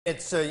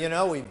It's,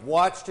 we've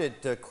watched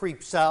it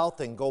creep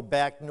south and go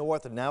back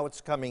north, and now it's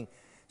coming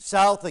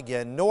south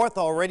again. North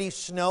already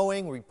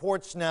snowing,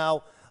 reports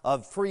now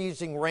of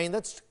freezing rain.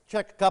 Let's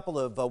check a couple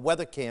of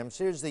weather cams.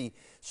 Here's the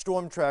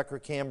storm tracker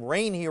cam.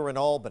 Rain here in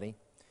Albany,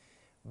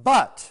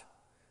 but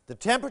the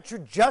temperature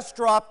just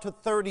dropped to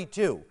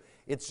 32.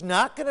 It's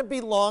not going to be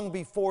long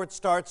before it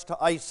starts to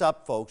ice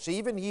up, folks,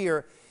 even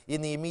here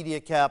in the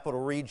immediate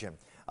capital region.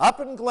 Up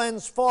in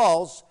Glens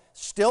Falls,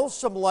 still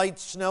some light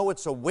snow.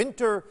 It's a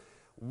winter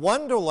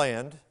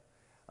wonderland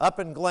up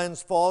in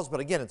Glens Falls, but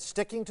again, it's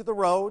sticking to the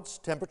roads.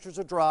 Temperatures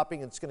are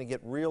dropping. It's going to get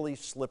really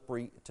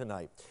slippery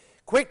tonight.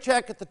 Quick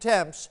check at the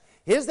temps.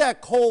 Here's that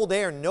cold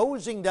air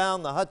nosing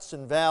down the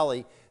Hudson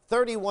Valley.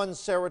 31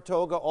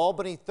 Saratoga,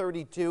 Albany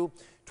 32,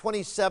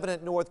 27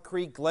 at North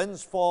Creek,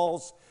 Glens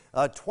Falls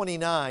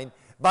 29.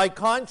 By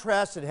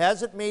contrast, it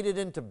hasn't made it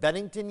into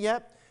Bennington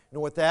yet.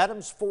 North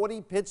Adams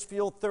 40,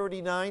 Pittsfield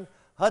 39,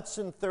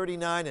 Hudson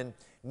 39, and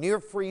near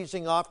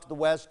freezing off to the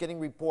west, getting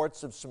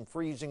reports of some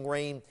freezing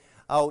rain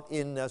out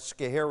in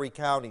Schoharie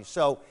County.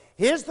 So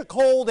here's the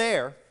cold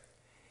air.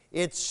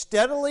 It's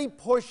steadily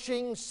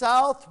pushing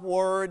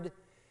southward,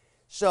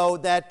 so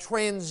that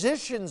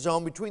transition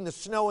zone between the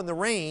snow and the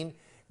rain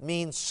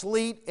means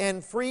sleet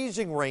and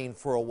freezing rain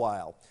for a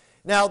while.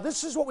 Now,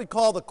 this is what we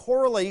call the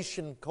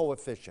correlation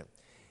coefficient.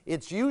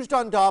 It's used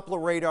on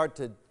Doppler radar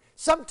to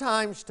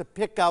sometimes to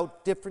pick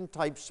out different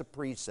types of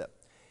precip.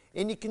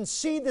 And you can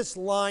see this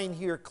line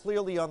here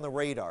clearly on the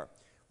radar.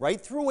 Right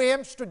through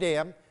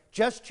Amsterdam,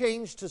 just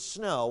changed to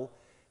snow.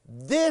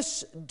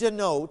 This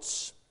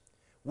denotes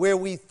where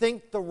we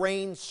think the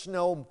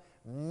rain-snow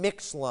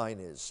mix line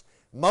is.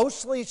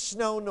 Mostly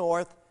snow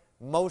north,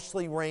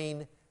 mostly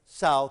rain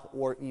south,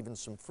 or even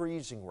some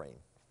freezing rain.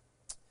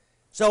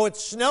 So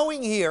it's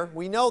snowing here,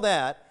 we know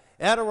that.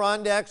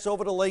 Adirondacks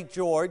over to Lake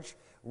George.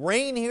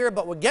 Rain here,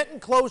 but we're getting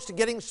close to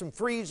getting some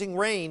freezing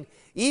rain,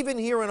 even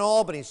here in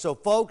Albany. So,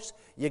 folks,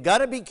 you got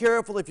to be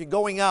careful if you're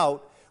going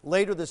out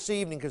later this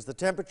evening, because the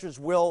temperatures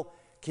will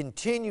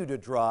continue to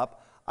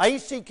drop.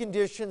 Icy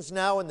conditions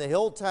now in the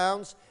hill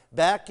towns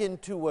back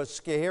into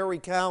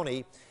Schoharie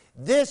County.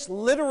 This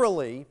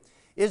literally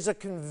is a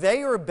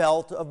conveyor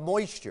belt of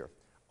moisture.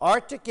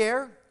 Arctic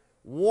air,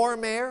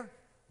 warm air,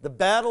 the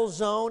battle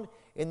zone,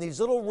 and these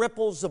little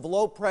ripples of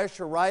low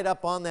pressure right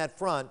up on that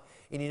front,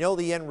 and you know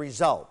the end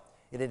result.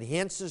 It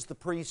enhances the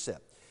precip.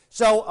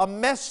 So a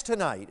mess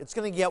tonight. It's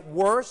going to get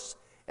worse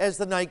as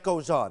the night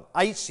goes on.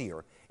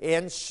 Icier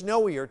and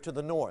snowier to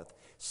the north.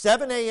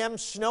 7 a.m.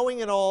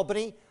 snowing in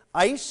Albany.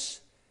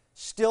 Ice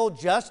still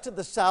just to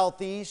the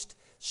southeast.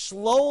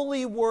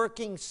 Slowly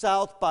working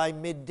south by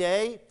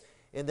midday,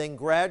 and then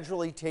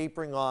gradually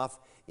tapering off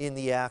in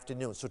the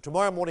afternoon. So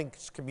tomorrow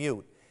morning's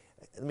commute,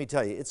 let me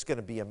tell you, it's going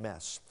to be a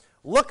mess.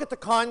 Look at the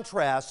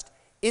contrast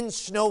in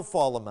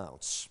snowfall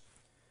amounts.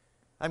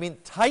 I mean,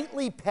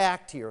 tightly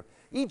packed here.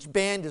 Each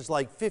band is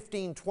like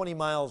 15, 20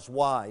 miles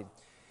wide.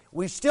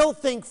 We still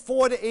think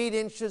 4 to 8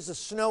 inches of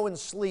snow and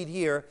sleet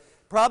here,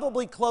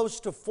 probably close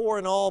to 4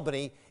 in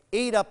Albany,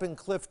 8 up in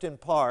Clifton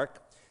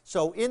Park.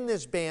 So in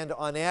this band,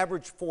 on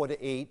average, 4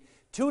 to 8.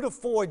 2 to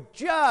 4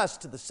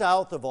 just to the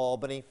south of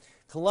Albany.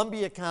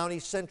 Columbia County,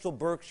 Central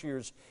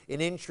Berkshires, an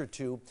inch or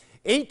 2.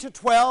 8 to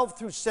 12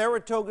 through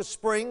Saratoga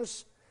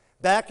Springs,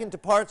 back into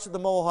parts of the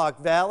Mohawk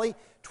Valley.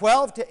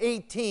 12 to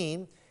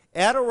 18.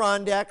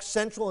 Adirondacks,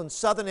 central and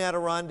southern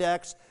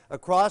Adirondacks,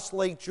 across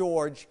Lake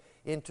George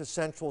into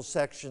central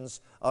sections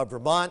of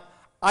Vermont.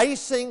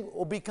 Icing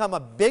will become a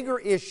bigger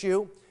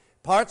issue.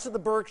 Parts of the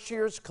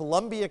Berkshires,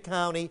 Columbia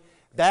County,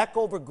 back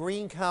over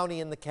Greene County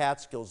and the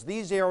Catskills.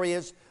 These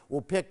areas will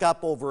pick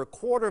up over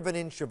 1/4 of an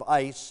inch of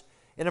ice.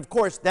 And of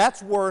course,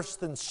 that's worse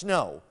than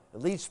snow,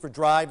 at least for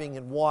driving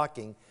and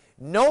walking.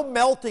 No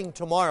melting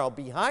tomorrow.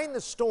 Behind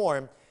the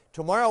storm,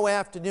 tomorrow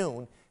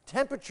afternoon,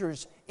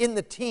 temperatures in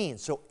the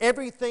teens, so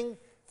everything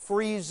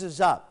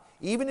freezes up.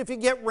 Even if you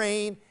get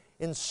rain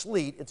and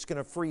sleet, it's going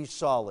to freeze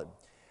solid.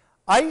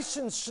 Ice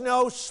and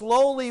snow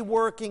slowly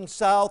working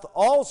south,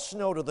 all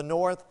snow to the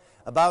north,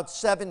 about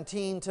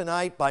 17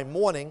 tonight by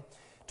morning.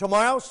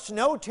 Tomorrow,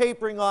 snow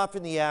tapering off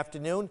in the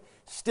afternoon,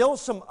 still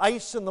some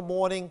ice in the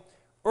morning,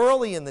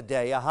 early in the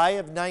day, a high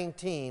of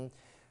 19,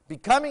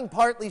 becoming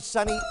partly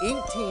sunny,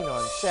 18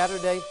 on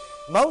Saturday,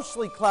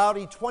 mostly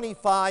cloudy,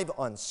 25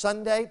 on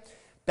Sunday.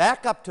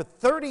 Back up to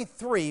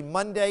 33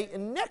 Monday,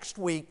 and next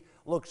week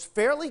looks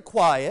fairly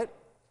quiet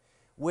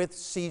with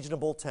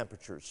seasonable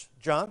temperatures.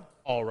 John?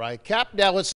 All right, Cap, now let's